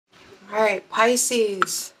Alright,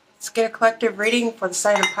 Pisces. Let's get a collective reading for the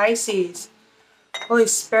sign of Pisces. Holy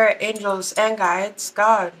Spirit, angels, and guides,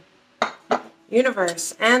 God,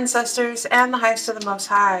 universe, ancestors, and the highest of the Most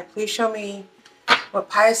High. Please show me what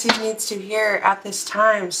Pisces needs to hear at this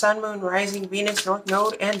time. Sun, Moon, Rising, Venus, North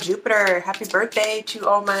Node, and Jupiter. Happy birthday to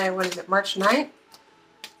all my, March 9th?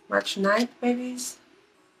 March 9th, babies?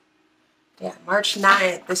 Yeah, March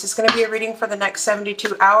 9th. This is going to be a reading for the next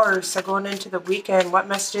 72 hours. So going into the weekend, what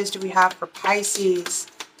messages do we have for Pisces?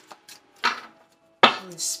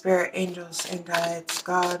 Holy Spirit, angels, and guides,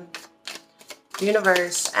 God,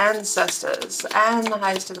 universe, ancestors, and the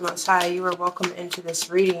highest of the Most High. You are welcome into this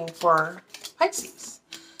reading for Pisces.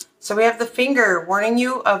 So we have the finger warning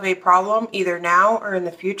you of a problem either now or in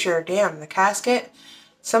the future. Damn, the casket.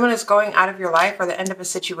 Someone is going out of your life or the end of a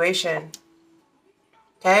situation.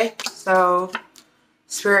 Okay, so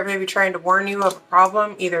Spirit may be trying to warn you of a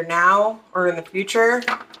problem either now or in the future.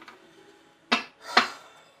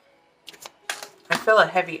 I feel a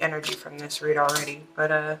heavy energy from this read already,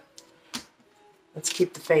 but let's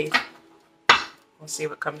keep the faith. We'll see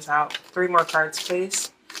what comes out. 3 more cards,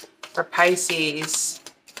 please, for Pisces.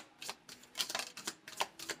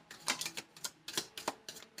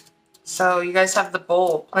 So you guys have the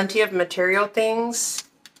Bull, plenty of material things.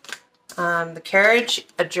 The Carriage,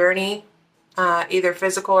 a journey, either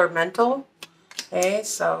physical or mental. Okay,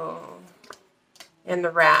 so, and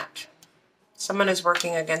the Rat. Someone is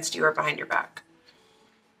working against you or behind your back.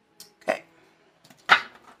 Okay.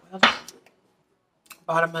 Well done.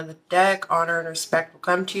 Bottom of the deck, honor and respect will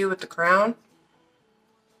come to you with the Crown.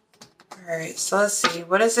 Alright, so let's see.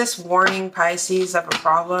 What is this warning, Pisces, of a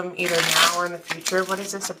problem either now or in the future? What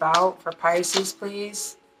is this about for Pisces,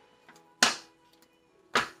 please?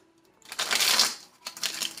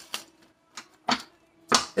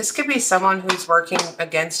 This could be someone who's working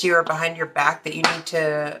against you or behind your back that you need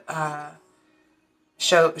to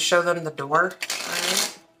show them the door.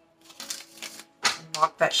 Alright.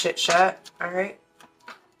 Lock that shit shut. Alright.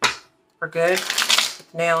 We're good.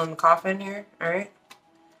 Nail in the coffin here. Alright.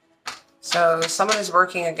 So someone is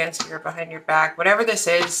working against you or behind your back. Whatever this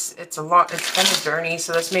is, it's been a journey.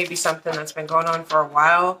 So this may be something that's been going on for a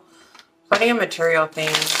while. Plenty of material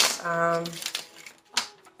things.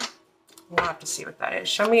 We'll have to see what that is.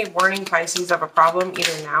 Show me warning, Pisces, of a problem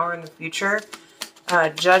either now or in the future.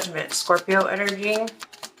 Judgment, Scorpio energy.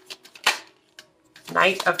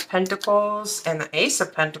 Knight of Pentacles and the Ace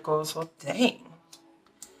of Pentacles. Well, dang.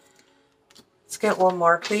 Let's get one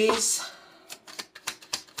more, please.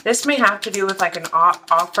 This may have to do with like an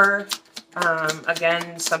offer.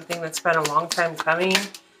 Again, something that's been a long time coming.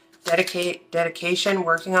 Dedication,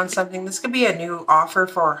 working on something. This could be a new offer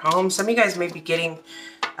for a home. Some of you guys may be getting...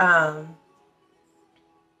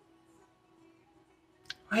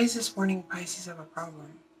 why is this warning Pisces of a problem?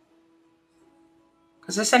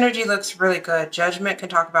 Because this energy looks really good. Judgment can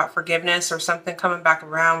talk about forgiveness or something coming back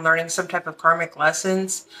around, learning some type of karmic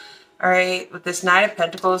lessons. All right, with this Knight of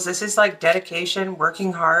Pentacles, this is like dedication,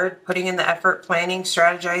 working hard, putting in the effort, planning,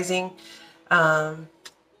 strategizing, paying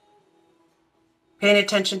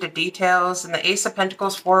attention to details. And the Ace of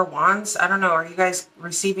Pentacles, 4 of Wands. I don't know, are you guys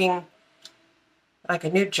receiving like a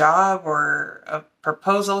new job or a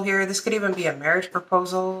proposal here? This could even be a marriage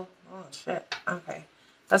proposal. Oh, shit. Okay.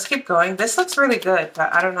 Let's keep going. This looks really good,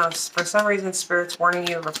 but I don't know. For some reason, Spirit's warning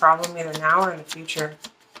you of a problem either now or in the future.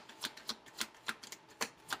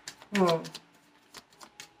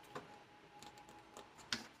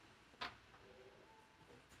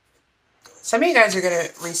 Some of you guys are going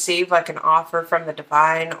to receive like an offer from the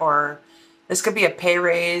divine, or this could be a pay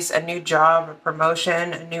raise, a new job, a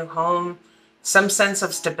promotion, a new home, some sense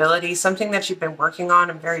of stability, something that you've been working on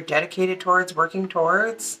and very dedicated towards, working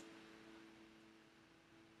towards.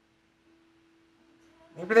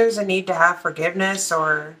 Maybe there's a need to have forgiveness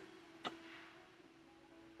or...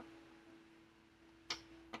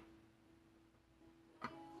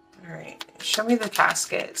 Alright, show me the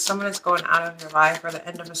casket. Someone is going out of your life or the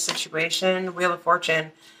end of a situation. Wheel of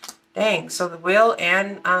Fortune. Dang, so the wheel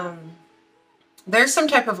and... there's some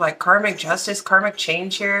type of like karmic justice, karmic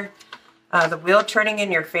change here. The wheel turning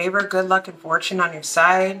in your favor, good luck and fortune on your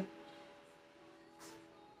side.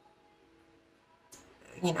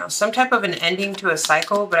 You know, some type of an ending to a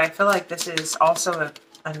cycle, but I feel like this is also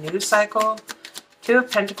a new cycle. 2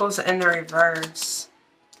 of Pentacles in the reverse.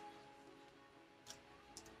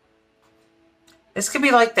 This could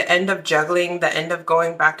be like the end of juggling, the end of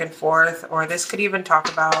going back and forth, or this could even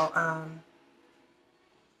talk about,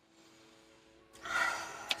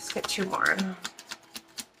 let's get 2 more.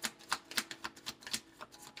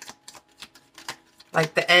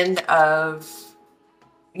 Like the end of,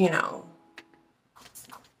 you know,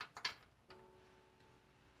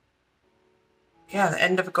 Yeah, the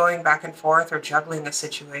end of going back and forth or juggling a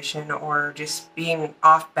situation or just being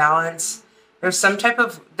off balance. There's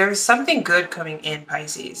something good coming in,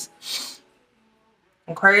 Pisces.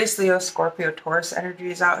 Aquarius, Leo, Scorpio, Taurus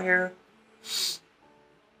energies out here.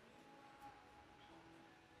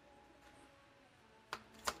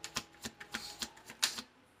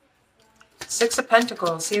 Six of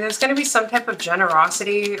Pentacles. See, there's going to be some type of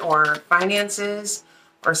generosity or finances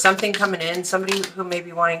or something coming in. Somebody who may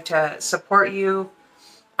be wanting to support you.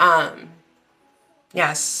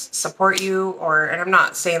 Yes, support you. And I'm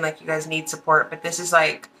not saying like you guys need support, but this is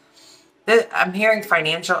like, I'm hearing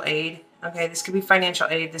financial aid. Okay, this could be financial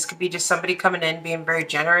aid. This could be just somebody coming in, being very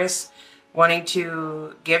generous, wanting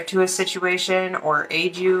to give to a situation or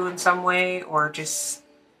aid you in some way, or just,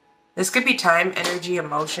 this could be time, energy,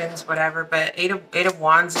 emotions, whatever. But Eight of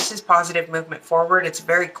Wands, this is positive movement forward. It's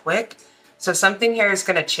very quick. So something here is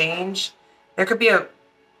going to change. There could be a,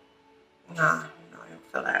 no, I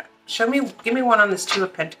don't feel that. Give me one on this Two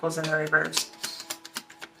of Pentacles in the reverse.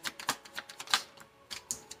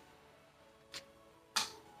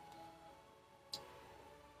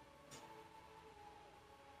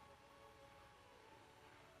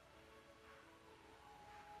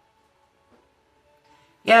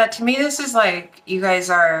 Yeah, to me, this is like you guys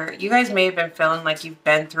may have been feeling like you've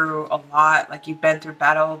been through a lot, like you've been through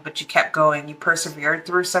battle, but you kept going. You persevered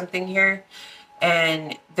through something here.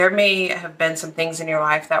 And there may have been some things in your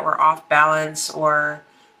life that were off balance or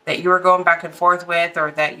that you were going back and forth with,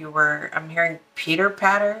 or that you were, I'm hearing pitter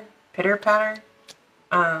patter. But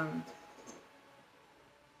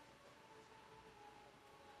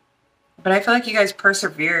I feel like you guys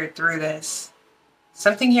persevered through this.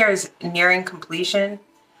 Something here is nearing completion.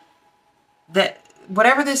 That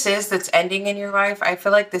whatever this is that's ending in your life, I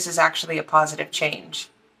feel like this is actually a positive change.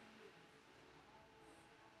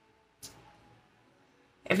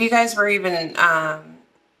 If you guys were even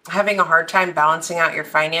having a hard time balancing out your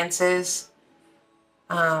finances,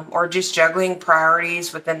 or just juggling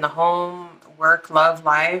priorities within the home, work, love,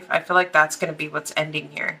 life, I feel like that's going to be what's ending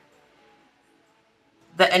here.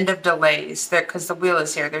 The end of delays, because the wheel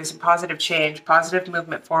is here. There's a positive change, positive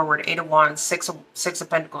movement forward. Eight of Wands, Six of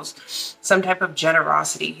Pentacles, some type of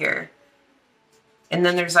generosity here. And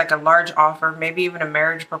then there's like a large offer, maybe even a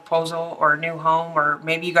marriage proposal or a new home, or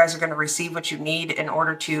maybe you guys are going to receive what you need in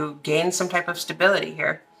order to gain some type of stability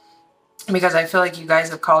here. Because I feel like you guys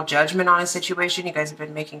have called judgment on a situation. You guys have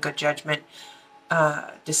been making good judgment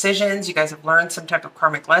decisions. You guys have learned some type of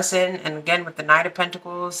karmic lesson. And again, with the Knight of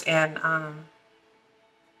Pentacles and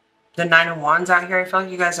the Nine of Wands out here, I feel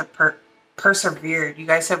like you guys have persevered. You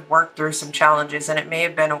guys have worked through some challenges, and it may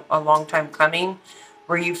have been a long time coming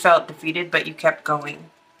where you felt defeated, but you kept going.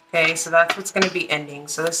 Okay, so that's what's going to be ending.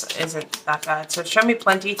 So this isn't that bad. So show me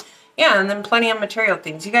plenty. Yeah, and then plenty of material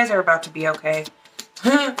things. You guys are about to be okay.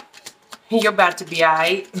 You're about to be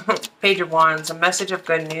alright. Page of Wands, a message of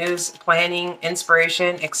good news, planning,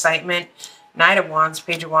 inspiration, excitement. Knight of Wands,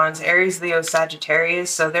 Page of Wands, Aries, Leo, Sagittarius.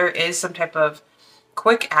 So there is some type of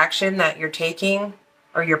quick action that you're taking,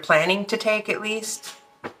 or you're planning to take at least.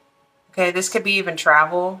 Okay, this could be even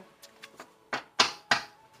travel.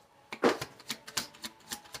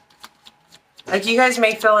 Like you guys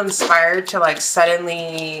may feel inspired to like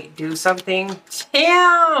suddenly do something.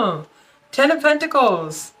 Damn! 10 of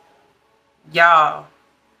Pentacles. Y'all.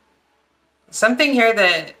 Something here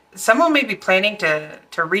that someone may be planning to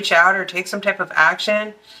reach out or take some type of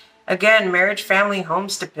action. Again, marriage, family, home,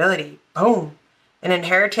 stability. Boom. An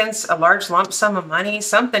inheritance, a large lump sum of money.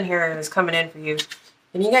 Something here is coming in for you.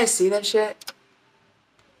 Can you guys see that shit?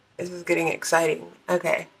 This is getting exciting.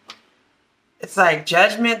 Okay. It's like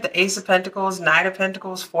Judgment, the Ace of Pentacles, Knight of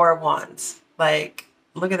Pentacles, Four of Wands. Like,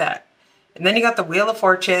 look at that. And then you got the Wheel of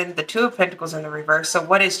Fortune, the Two of Pentacles in the reverse. So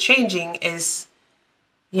what is changing is,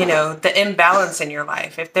 you know, the imbalance in your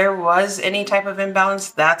life. If there was any type of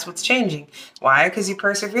imbalance, that's what's changing. Why? Because you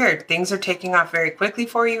persevered. Things are taking off very quickly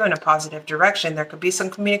for you in a positive direction. There could be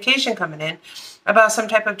some communication coming in about some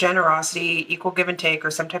type of generosity, equal give and take,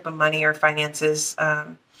 or some type of money or finances.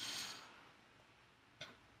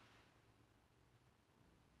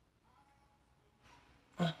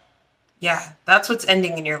 Yeah, that's what's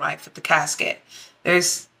ending in your life with the casket.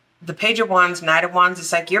 There's the Page of Wands, Knight of Wands.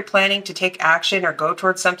 It's like you're planning to take action or go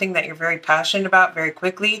towards something that you're very passionate about very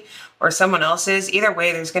quickly, or someone else is. Either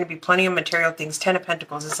way, there's going to be plenty of material things. 10 of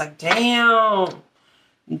Pentacles. It's like, damn.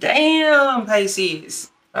 Damn,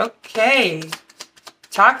 Pisces. Okay.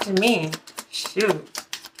 Talk to me. Shoot.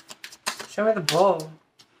 Show me the bull.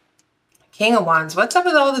 King of Wands. What's up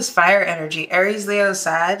with all this fire energy? Aries, Leo,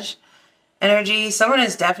 Sag energy. Someone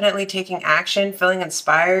is definitely taking action, feeling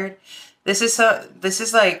inspired. This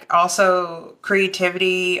is like also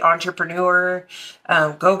creativity, entrepreneur,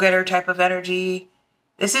 go-getter type of energy.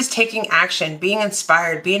 This is taking action, being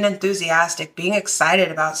inspired, being enthusiastic, being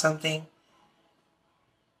excited about something.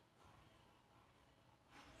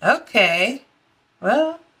 Okay.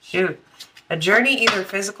 Well, shoot. A journey, either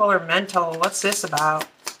physical or mental. What's this about?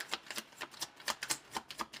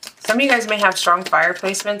 Some of you guys may have strong fire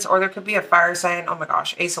placements, or there could be a fire sign. Oh my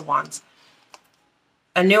gosh, Ace of Wands.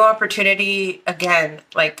 A new opportunity, again,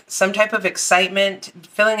 like some type of excitement,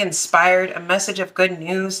 feeling inspired, a message of good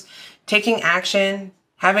news, taking action,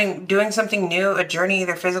 doing something new, a journey,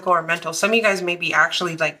 either physical or mental. Some of you guys may be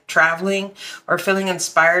actually like traveling or feeling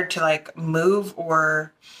inspired to like move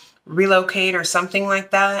or relocate or something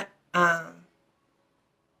like that.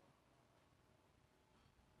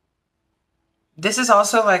 This is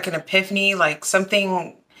also like an epiphany, like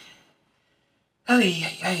something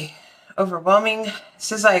overwhelming.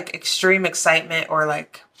 This is like extreme excitement, or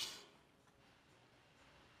like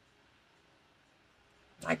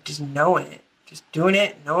just knowing it, just doing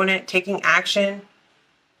it, knowing it, taking action,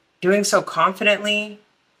 doing so confidently.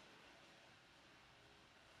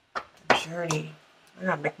 Journey. I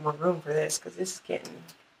gotta make more room for this because this is getting...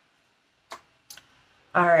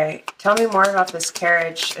 All right, tell me more about this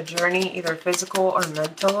carriage. A journey, either physical or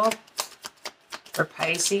mental, for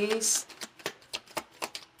Pisces.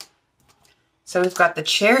 So we've got the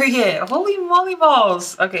Chariot. Holy moly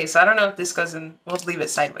balls. Okay, so I don't know if this goes in. We'll leave it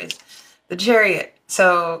sideways. The Chariot.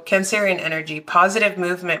 So Cancerian energy, positive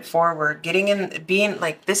movement forward, getting in, being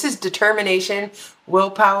like, this is determination,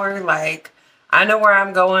 willpower. Like, I know where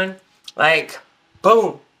I'm going. Like,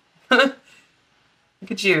 boom. Look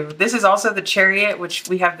at you. This is also the Chariot, which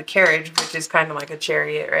we have the carriage, which is kind of like a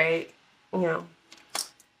chariot, right? You know,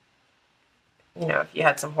 if you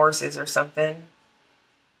had some horses or something.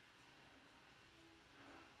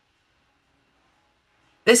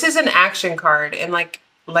 This is an action card, and like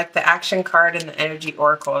the action card in the energy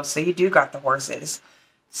oracle. So you do got the horses.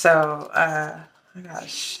 So, oh my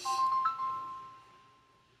gosh.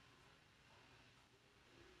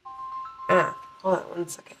 Hold on one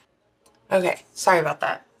second. Okay, sorry about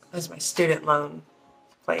that. That was my student loan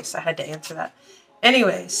place. I had to answer that.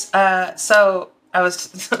 Anyways, so I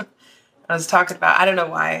was I was talking about, I don't know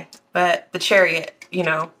why, but the chariot, you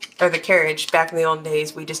know, or the carriage, back in the old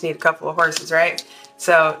days, we just need a couple of horses, right?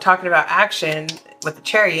 So talking about action with the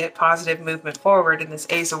chariot, positive movement forward, and this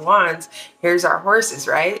Ace of Wands, here's our horses,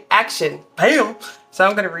 right? Action, bam! So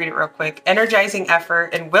I'm going to read it real quick. Energizing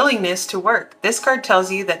effort and willingness to work. This card tells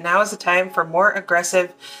you that now is the time for more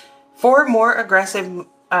aggressive forward movement.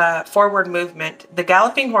 The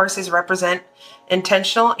galloping horses represent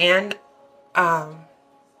intentional and, sorry,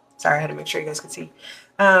 I had to make sure you guys could see,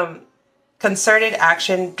 concerted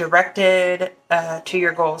action directed to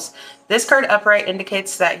your goals. This card upright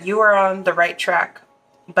indicates that you are on the right track,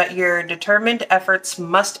 but your determined efforts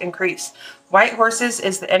must increase. White horses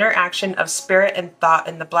is the inner action of spirit and thought,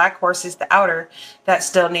 and the black horse is the outer that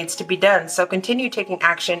still needs to be done. So continue taking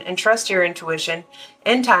action and trust your intuition.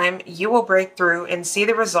 In time, you will break through and see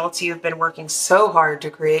the results you've been working so hard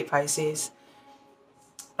to create, Pisces.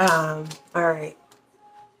 All right.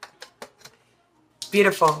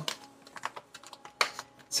 Beautiful.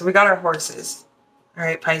 So we got our horses. All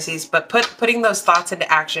right, Pisces, but putting those thoughts into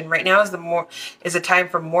action right now is a time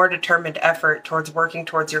for more determined effort towards working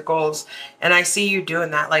towards your goals. And I see you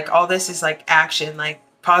doing that. Like, all this is like action, like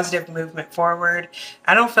positive movement forward.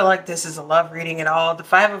 I don't feel like this is a love reading at all. The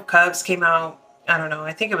Five of Cups came out, I don't know,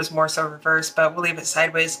 I think it was more so reversed, but we'll leave it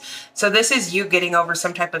sideways. So this is you getting over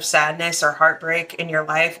some type of sadness or heartbreak in your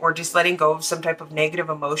life, or just letting go of some type of negative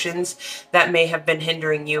emotions that may have been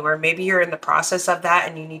hindering you, or maybe you're in the process of that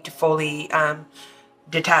and you need to fully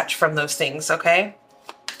detach from those things, okay?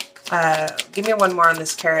 Give me one more on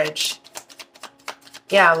this carriage.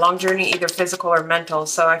 Yeah, long journey, either physical or mental.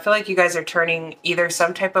 So I feel like you guys are turning either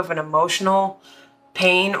some type of an emotional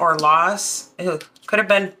pain or loss. Could have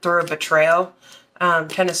been through a betrayal.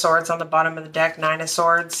 Ten of Swords on the bottom of the deck, Nine of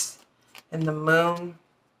Swords, and the Moon.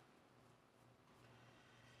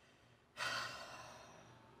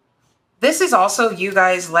 This is also you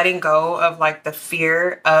guys letting go of like the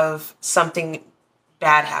fear of something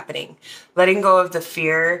bad happening, letting go of the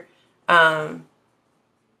fear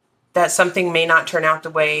that something may not turn out the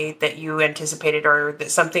way that you anticipated, or that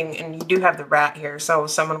something, and you do have the Rat here, so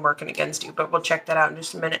someone working against you, but we'll check that out in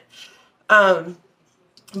just a minute.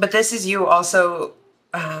 But this is you also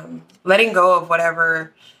letting go of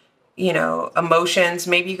whatever, you know, emotions.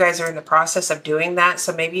 Maybe you guys are in the process of doing that.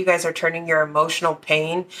 So maybe you guys are turning your emotional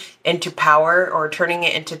pain into power, or turning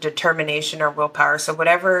it into determination or willpower. So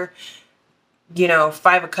whatever you know,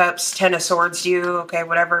 Five of Cups, Ten of Swords you, okay,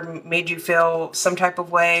 whatever made you feel some type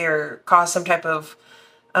of way or cause some type of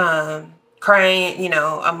crying, you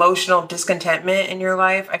know, emotional discontentment in your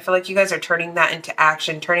life. I feel like you guys are turning that into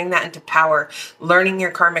action, turning that into power, learning your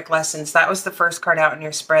karmic lessons. That was the first card out in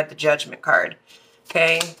your spread, the Judgment card.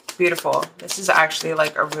 Okay, beautiful. This is actually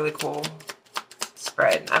like a really cool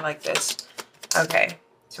spread. I like this. Okay,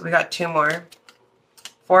 so we got two more.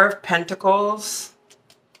 Four of Pentacles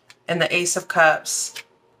and the Ace of Cups.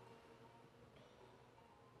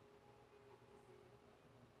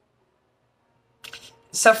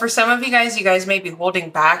 So for some of you guys may be holding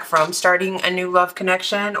back from starting a new love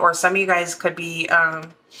connection, or some of you guys could be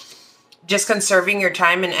just conserving your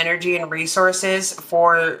time and energy and resources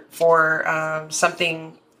for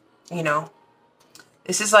something, you know,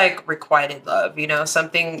 this is like requited love, you know,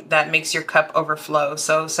 something that makes your cup overflow.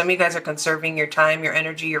 So some of you guys are conserving your time, your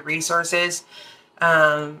energy, your resources,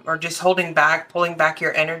 or just holding back, pulling back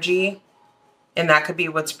your energy. And that could be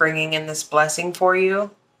what's bringing in this blessing for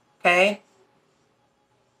you, okay?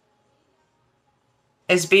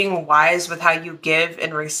 Is being wise with how you give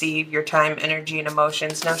and receive your time, energy, and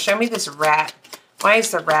emotions. Now show me this rat. Why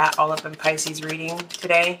is the rat all up in Pisces reading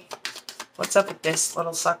today? What's up with this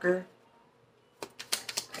little sucker?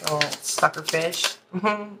 Oh, sucker fish.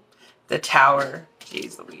 The Tower.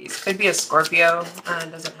 Jeez Louise. Could be a Scorpio.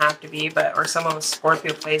 It doesn't have to be, but or someone with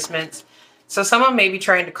Scorpio placements. So someone may be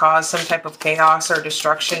trying to cause some type of chaos or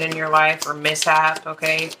destruction in your life or mishap,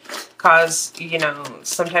 okay? Cause, you know,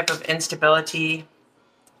 some type of instability.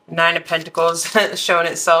 Nine of Pentacles showing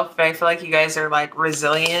itself. I feel like you guys are like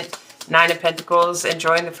resilient. Nine of Pentacles,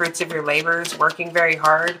 enjoying the fruits of your labors, working very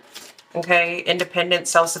hard. Okay, independent,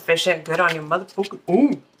 self-sufficient, good on your motherfucker.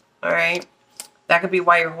 Ooh. All right. That could be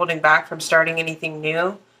why you're holding back from starting anything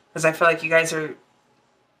new. Because I feel like you guys are,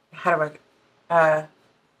 how do I,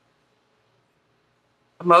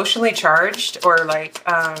 emotionally charged, or like,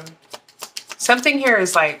 something here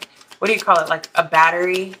is like, what do you call it? Like a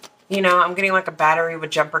battery. You know, I'm getting like a battery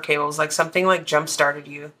with jumper cables, like something like jump started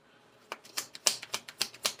you.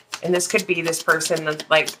 And this could be this person that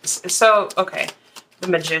like, so, okay. The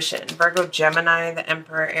Magician, Virgo, Gemini, the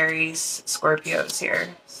Emperor, Aries, Scorpios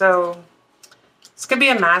here. So this could be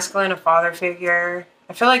a masculine, a father figure.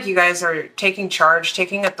 I feel like you guys are taking charge,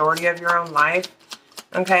 taking authority of your own life.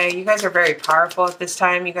 Okay, you guys are very powerful at this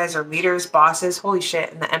time. You guys are leaders, bosses. Holy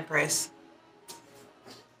shit, and the Empress.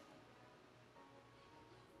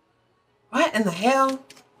 What in the hell?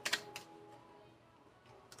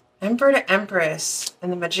 Emperor to Empress,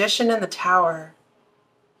 and the Magician and the Tower.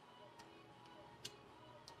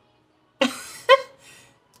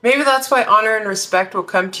 Maybe that's why honor and respect will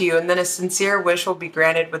come to you, and then a sincere wish will be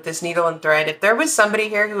granted with this needle and thread. If there was somebody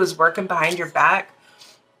here who was working behind your back,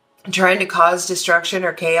 trying to cause destruction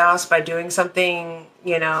or chaos by doing something,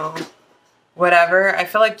 you know, whatever, I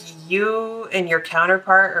feel like you and your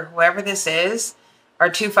counterpart or whoever this is are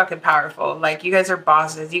too fucking powerful. Like, you guys are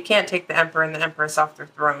bosses. You can't take the Emperor and the Empress off their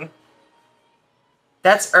throne.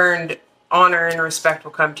 That's earned. Honor and respect will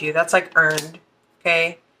come to you. That's like earned.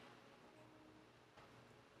 Okay?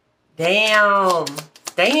 Damn.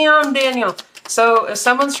 Damn, Daniel. So if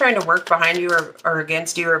someone's trying to work behind you or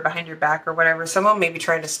against you or behind your back or whatever, someone may be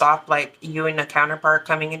trying to stop like you and a counterpart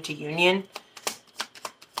coming into union.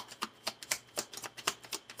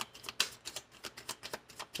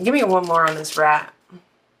 Give me one more on this rat.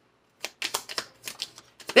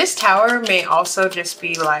 This Tower may also just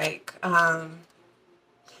be like, yeah,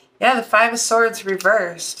 the Five of Swords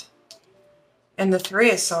reversed. And the Three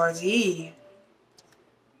of Swords, yee.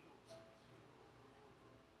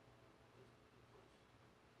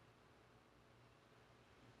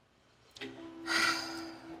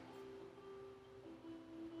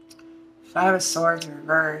 Five of Swords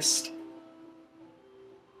reversed.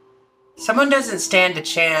 Someone doesn't stand a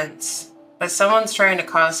chance, but someone's trying to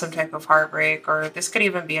cause some type of heartbreak, or this could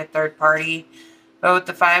even be a third party. But with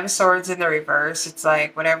the Five of Swords in the reverse, it's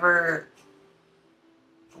like whatever...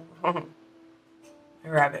 My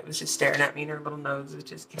rabbit was just staring at me and her little nose was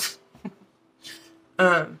just...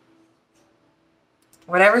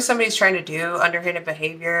 whatever somebody's trying to do, underhanded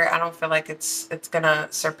behavior, I don't feel like it's gonna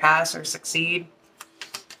surpass or succeed.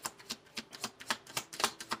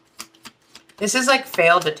 This is like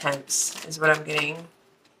failed attempts, is what I'm getting.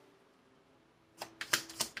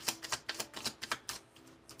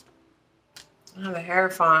 Oh, the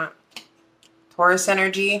Hierophant. Taurus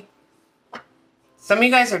energy. Some of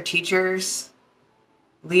you guys are teachers,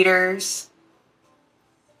 leaders.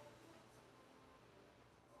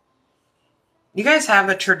 You guys have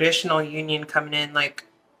a traditional union coming in, like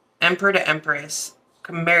Emperor to Empress,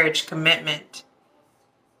 marriage, commitment.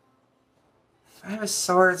 Five of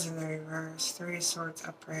Swords in the reverse. Three of Swords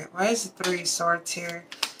upright. Why is the Three of Swords here?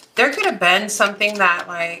 There could have been something that,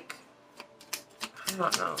 like, I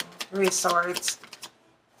don't know. Three of Swords.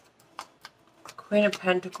 Queen of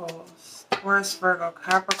Pentacles. Taurus, Virgo,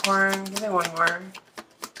 Capricorn. Give me one more.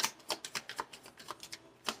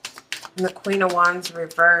 And the Queen of Wands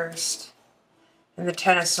reversed. And the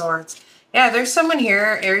Ten of Swords. Yeah, there's someone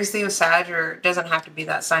here, Aries, Leo, Sag, or it doesn't have to be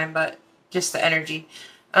that sign, but just the energy.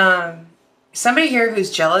 Somebody here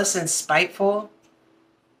who's jealous and spiteful.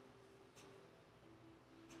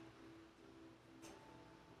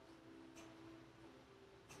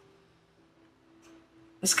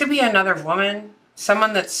 This could be another woman.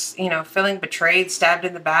 Someone that's, you know, feeling betrayed, stabbed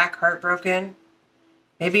in the back, heartbroken.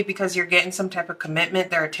 Maybe because you're getting some type of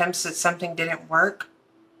commitment. Their attempts at something didn't work.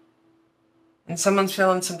 And someone's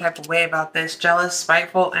feeling some type of way about this. Jealous,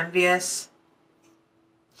 spiteful, envious.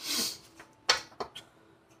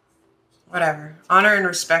 Whatever. Honor and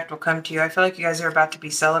respect will come to you. I feel like you guys are about to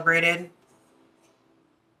be celebrated.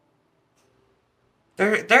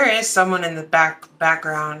 There is someone in the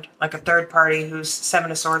background, like a third party who's Seven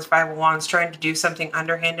of Swords, Five of Wands, trying to do something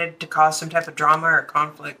underhanded to cause some type of drama or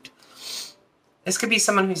conflict. This could be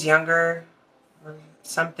someone who's younger or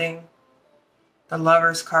something. The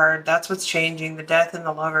Lovers card, that's what's changing. The Death and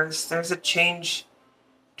the Lovers. There's a change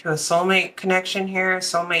to a soulmate connection here, a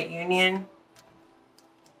soulmate union.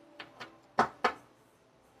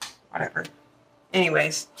 Whatever.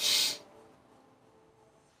 Anyways.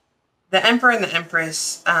 The Emperor and the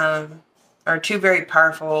Empress are two very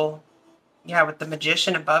powerful, yeah, with the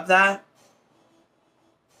Magician above that.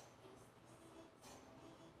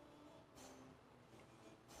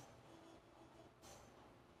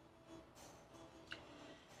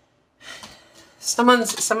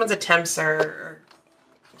 Someone's attempts are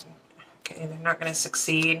okay, they're not going to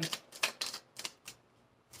succeed.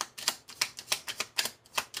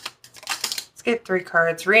 Let's get 3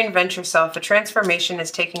 cards. Reinvent yourself. A transformation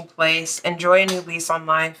is taking place. Enjoy a new lease on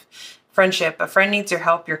life. Friendship. A friend needs your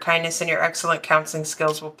help, your kindness, and your excellent counseling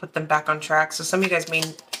skills will put them back on track. So some of you guys may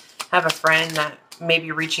have a friend that may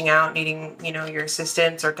be reaching out, needing, you know, your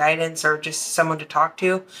assistance or guidance or just someone to talk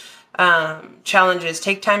to. Challenges.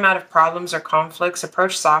 Take time out of problems or conflicts.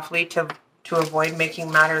 Approach softly to avoid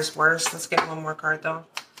making matters worse. Let's get one more card though.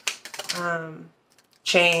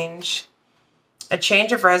 Change. A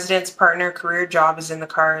change of residence, partner, career, job is in the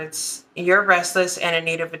cards. You're restless and in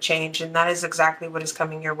need of a change, and that is exactly what is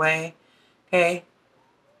coming your way. Okay.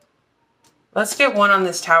 Let's get one on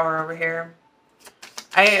this tower over here.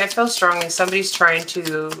 I feel strongly somebody's trying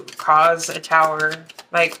to cause a tower.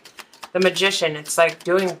 Like the Magician, it's like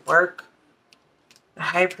doing work. The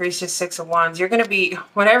High Priestess, Six of Wands. You're going to be,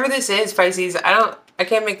 whatever this is, Pisces, I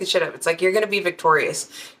can't make this shit up. It's like you're going to be victorious.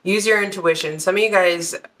 Use your intuition. Some of you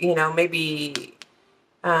guys, you know, maybe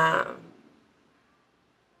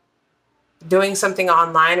doing something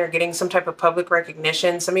online or getting some type of public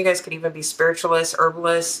recognition. Some of you guys could even be spiritualists,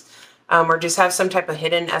 herbalists, or just have some type of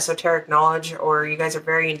hidden esoteric knowledge, or you guys are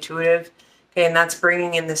very intuitive. Okay, and that's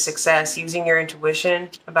bringing in the success, using your intuition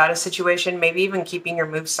about a situation, maybe even keeping your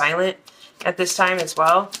moves silent at this time as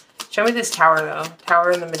well. Show me this tower though.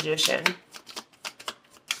 Tower and the Magician.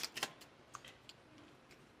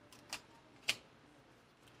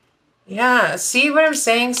 Yeah, see what I'm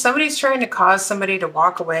saying? Somebody's trying to cause somebody to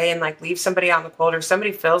walk away and like leave somebody out in the cold, or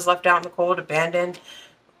somebody feels left out in the cold, abandoned.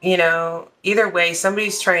 You know, either way,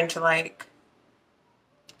 somebody's trying to like,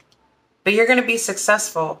 but you're going to be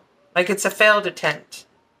successful. Like it's a failed attempt.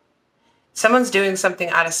 Someone's doing something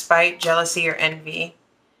out of spite, jealousy, or envy.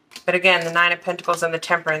 But again, the Nine of Pentacles and the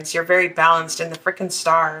Temperance, you're very balanced. And the freaking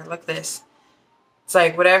Star, look at this. It's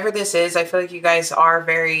like whatever this is, I feel like you guys are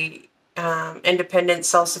very independent,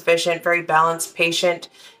 self-sufficient, very balanced, patient,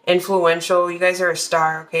 influential. You guys are a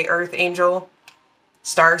star, okay? Earth angel,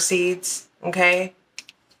 star seeds, okay?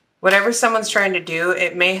 Whatever someone's trying to do,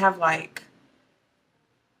 it may have like,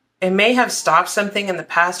 it may have stopped something in the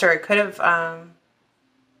past, or it could have,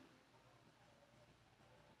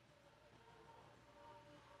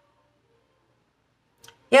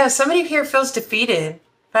 yeah, somebody here feels defeated.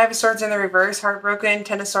 Five of Swords in the reverse, heartbroken.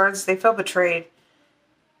 Ten of Swords, they feel betrayed.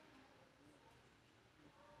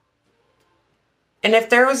 And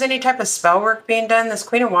if there was any type of spell work being done, this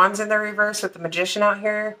Queen of Wands in the reverse with the Magician out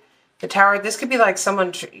here, the Tower, this could be like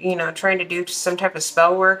someone, you know, trying to do some type of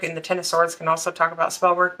spell work. And the Ten of Swords can also talk about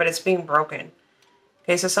spell work, but it's being broken.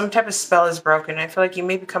 Okay, so some type of spell is broken. I feel like you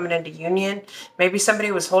may be coming into union. Maybe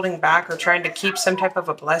somebody was holding back or trying to keep some type of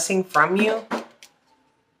a blessing from you.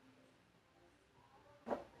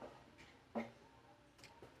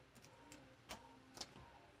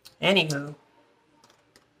 Anywho.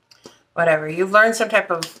 whatever. You've learned some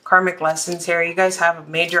type of karmic lessons here. You guys have a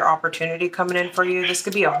major opportunity coming in for you. This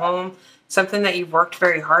could be a home, something that you've worked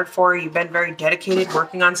very hard for. You've been very dedicated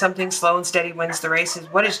working on something. Slow and steady wins the races.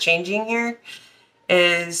 What is changing here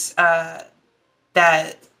is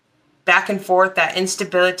that back and forth, that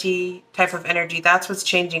instability type of energy. That's what's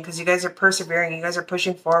changing, because you guys are persevering. You guys are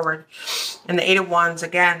pushing forward. And the Eight of Wands,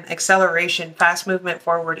 again, acceleration, fast movement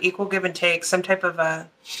forward, equal give and take, some type of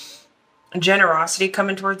generosity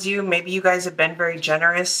coming towards you. Maybe you guys have been very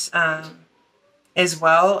generous as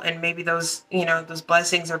well, and maybe those, you know, those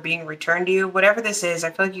blessings are being returned to you. Whatever this is, I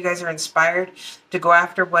feel like you guys are inspired to go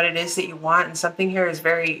after what it is that you want, and something here is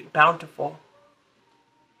very bountiful.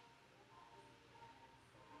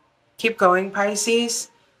 Keep going, Pisces.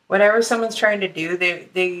 Whatever someone's trying to do,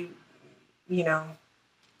 they you know,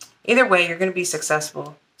 either way, you're going to be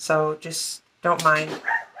successful. So just don't mind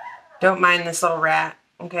this little rat,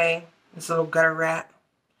 okay? This little gutter rat.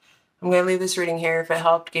 I'm going to leave this reading here. If it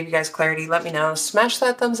helped, gave you guys clarity, let me know. Smash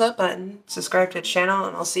that thumbs up button, subscribe to the channel,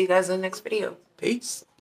 and I'll see you guys in the next video. Peace.